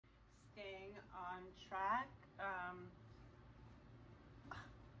on track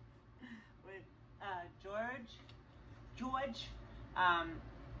with George,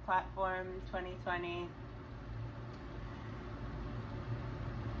 Platform 2020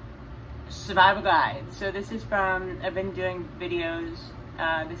 Survival Guide. So this is from, I've been doing videos,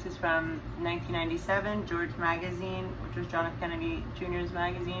 this is from 1997, George Magazine, which was John F. Kennedy Jr.'s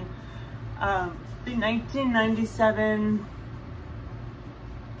magazine. The 1997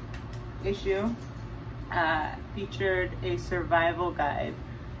 issue featured a survival guide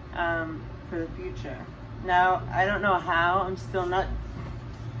for the future. Now, I don't know how, I'm still not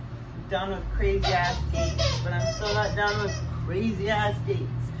done with crazy ass dates, but I'm still not done with crazy ass dates.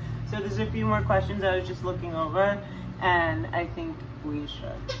 So there's a few more questions I was just looking over, and I think we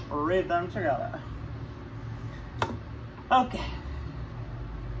should read them together. Okay,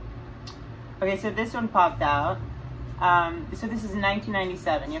 so this one popped out. So this is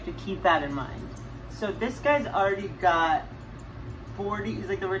 1997, you have to keep that in mind. So this guy's already got 40, he's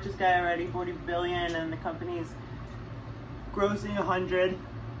like the richest guy already, 40 billion, and the company's grossing 100,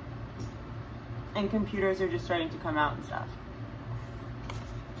 and computers are just starting to come out and stuff.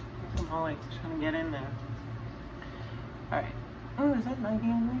 I'm all like trying to get in there. All right. Oh, is that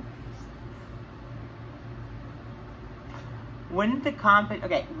lighting on me? Wouldn't the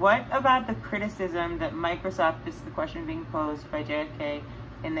okay, what about the criticism that Microsoft, this is the question being posed by JFK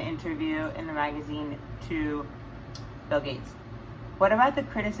in the interview in the magazine to Bill Gates. What about the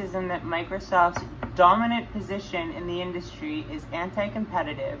criticism that Microsoft's dominant position in the industry is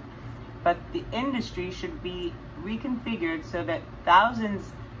anti-competitive, but the industry should be reconfigured so that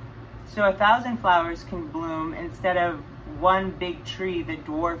a thousand flowers can bloom instead of one big tree that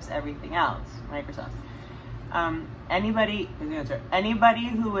dwarfs everything else? Microsoft. Anybody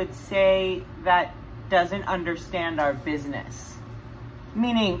who would say that doesn't understand our business,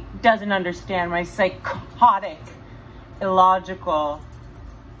 meaning doesn't understand my psychotic, illogical,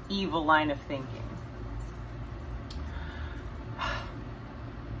 evil line of thinking.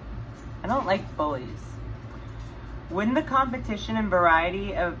 I don't like bullies. Wouldn't the competition and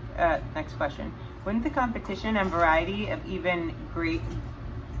variety of, next question, wouldn't the competition and variety of even great,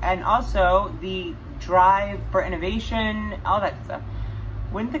 and also the drive for innovation, all that stuff,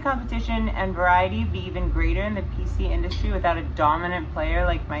 wouldn't the competition and variety be even greater in the PC industry without a dominant player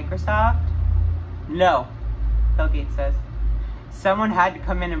like Microsoft? No, Bill Gates says. Someone had to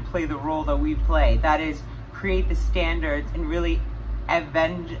come in and play the role that we play. That is, create the standards and really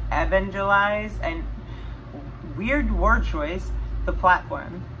evangelize, and weird word choice, the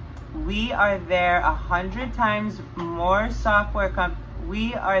platform. We are there 100 times more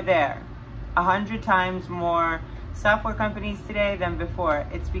we are there 100 times more software companies today than before.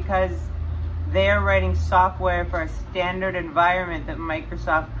 It's because they're writing software for a standard environment that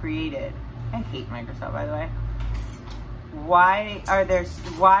Microsoft created. I hate Microsoft, by the way. Why are there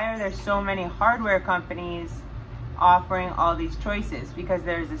so many hardware companies offering all these choices? Because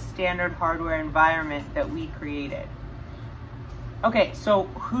there's a standard hardware environment that we created. Okay, so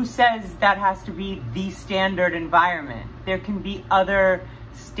who says that has to be the standard environment? There can be other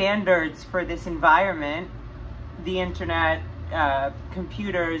standards for this environment, the internet,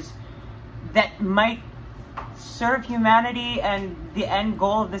 computers, that might serve humanity and the end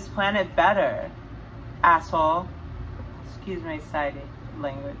goal of this planet better. Asshole. Excuse my side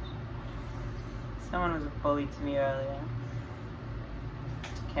language. Someone was a bully to me earlier.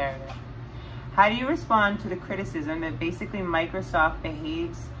 Carried it. How do you respond to the criticism that basically Microsoft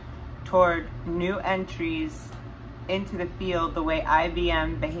behaves toward new entries into the field the way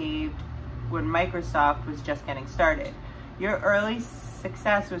IBM behaved when Microsoft was just getting started? Your early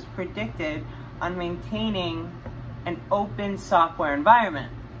success was predicted on maintaining an open software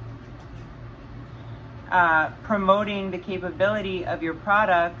environment, promoting the capability of your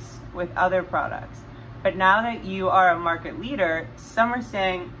products with other products. But now that you are a market leader, some are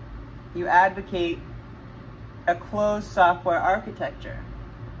saying you advocate a closed software architecture.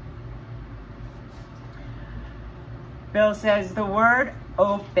 Bill says the word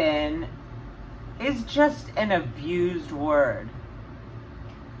open is just an abused word.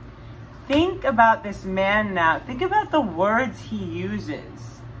 Think about this man now. Think about the words he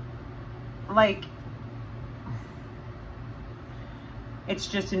uses. Like, it's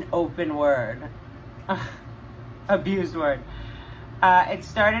just an open word. Abused word. It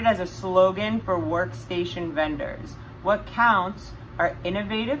started as a slogan for workstation vendors. What counts are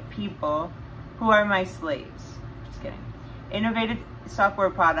innovative people who are my slaves. Just kidding. Innovative software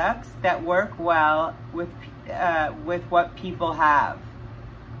products that work well with what people have,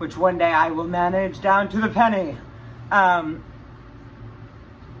 which one day I will manage down to the penny.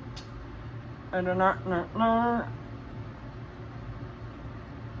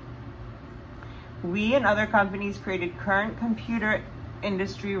 We and other companies created current computer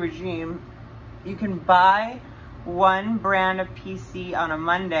industry regime. You can buy one brand of PC on a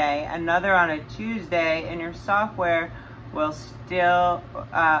Monday, another on a Tuesday, and your software will still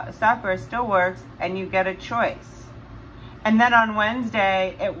works, and you get a choice. And then on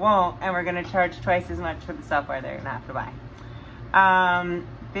Wednesday, it won't, and we're gonna charge twice as much for the software they're gonna have to buy.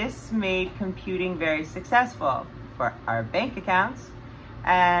 This made computing very successful for our bank accounts,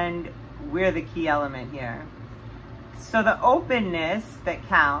 and we're the key element here. So the openness that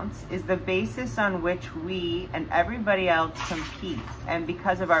counts is the basis on which we and everybody else compete. And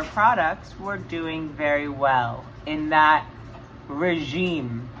because of our products, we're doing very well in that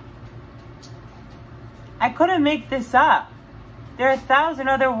regime. I couldn't make this up. There are 1,000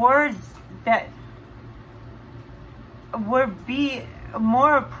 other words that would be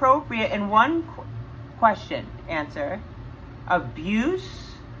more appropriate in one question answer.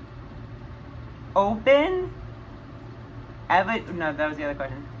 Abuse, open, no, that was the other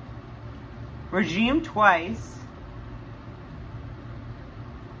question. Regime twice,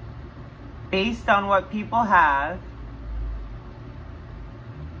 based on what people have,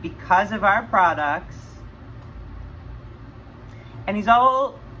 because of our products, and he's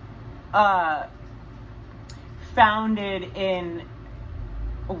all founded in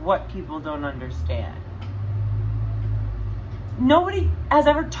what people don't understand. Nobody has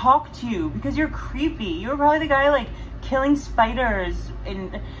ever talked to you because you're creepy. You were probably the guy like killing spiders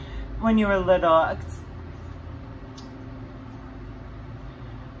when you were little.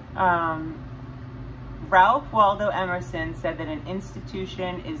 Ralph Waldo Emerson said that an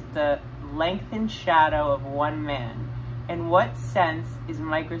institution is the lengthened shadow of one man. In what sense is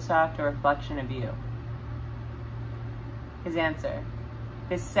Microsoft a reflection of you? His answer: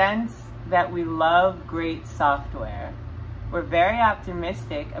 the sense that we love great software. We're very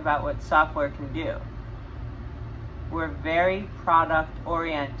optimistic about what software can do. We're very product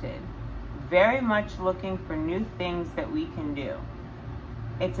oriented, very much looking for new things that we can do.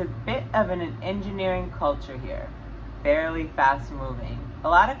 It's a bit of an engineering culture here, fairly fast moving. A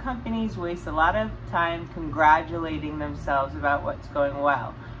lot of companies waste a lot of time congratulating themselves about what's going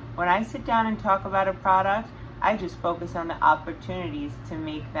well. When I sit down and talk about a product, I just focus on the opportunities to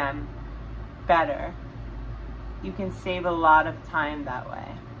make them better. You can save a lot of time that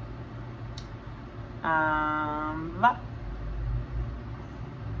way.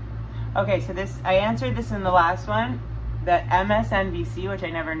 Okay, so I answered this in the last one. That MSNBC, which I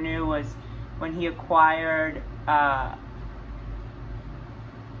never knew, was when he acquired a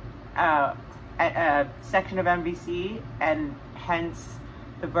section of NBC, and hence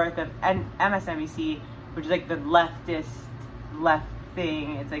the birth of MSNBC, which is like the left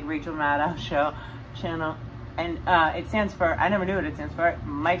thing. It's like Rachel Maddow show channel. And it stands for, I never knew what it stands for,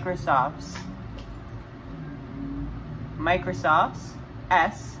 Microsoft's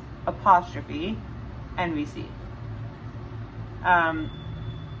S apostrophe NBC.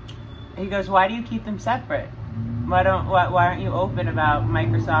 He goes, why do you keep them separate? Why aren't you open about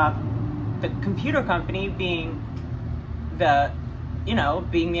Microsoft, the computer company, being the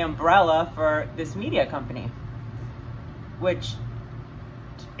umbrella for this media company? Which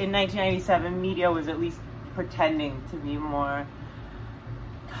in 1997, media was at least pretending to be more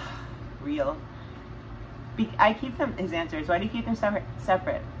real. I keep them, his answer is, why do you keep them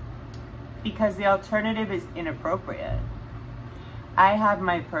separate? Because the alternative is inappropriate. I have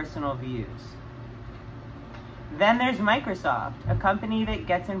my personal views. Then there's Microsoft, a company that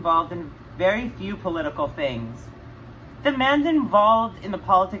gets involved in very few political things. The man's involved in the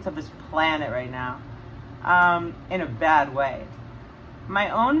politics of this planet right now, in a bad way. My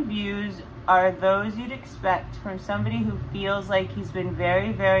own views are those you'd expect from somebody who feels like he's been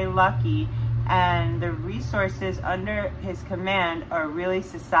very, very lucky and the resources under his command are really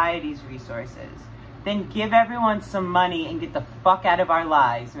society's resources. Then give everyone some money and get the fuck out of our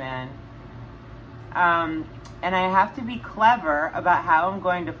lives, man. And I have to be clever about how I'm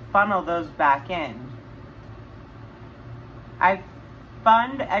going to funnel those back in. I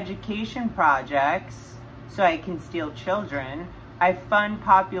fund education projects so I can steal children. I fund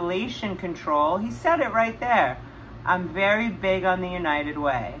population control. He said it right there. I'm very big on the United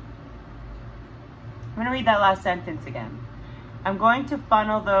Way. I'm going to read that last sentence again. I'm going to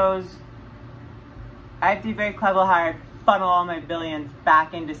funnel those. I have to be very clever how I funnel all my billions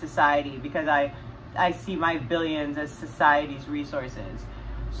back into society, because I see my billions as society's resources.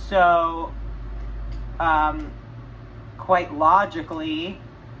 So, quite logically,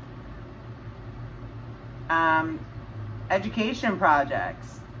 education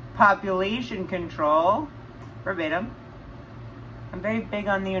projects, population control. Verbatim. I'm very big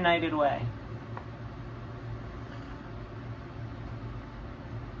on the United Way.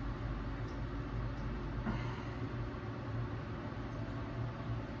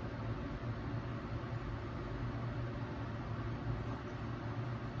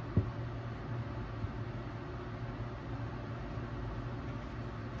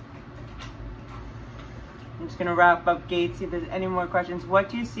 I'm just going to wrap up Gates, see if there's any more questions. What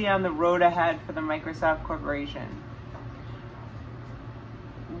do you see on the road ahead for the Microsoft Corporation?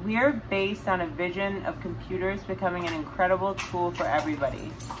 We're based on a vision of computers becoming an incredible tool for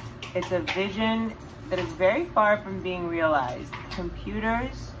everybody. It's a vision that is very far from being realized.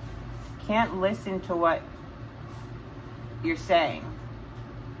 Computers can't listen to what you're saying.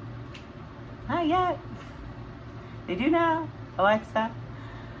 Not yet. They do now, Alexa.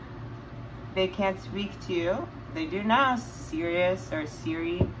 They can't speak to you. They do now, Sirius or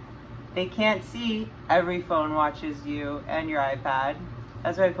Siri. They can't see. Every phone watches you and your iPad.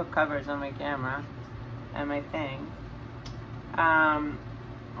 That's why I put covers on my camera and my thing. Well,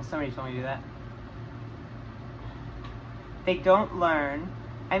 somebody told me to do that. They don't learn.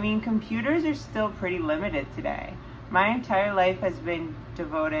 I mean, computers are still pretty limited today. My entire life has been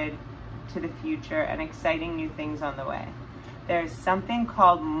devoted to the future and exciting new things on the way. There's something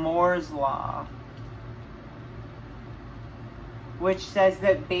called Moore's Law, which says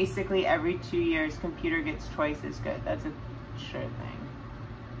that basically every 2 years, computer gets twice as good. That's a sure thing.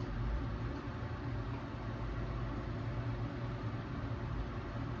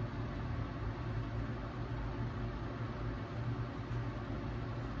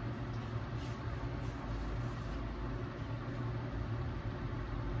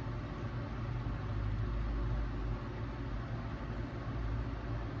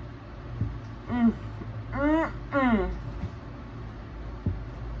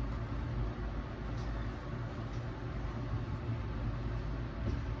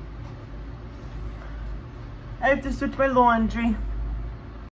 I have to switch my laundry.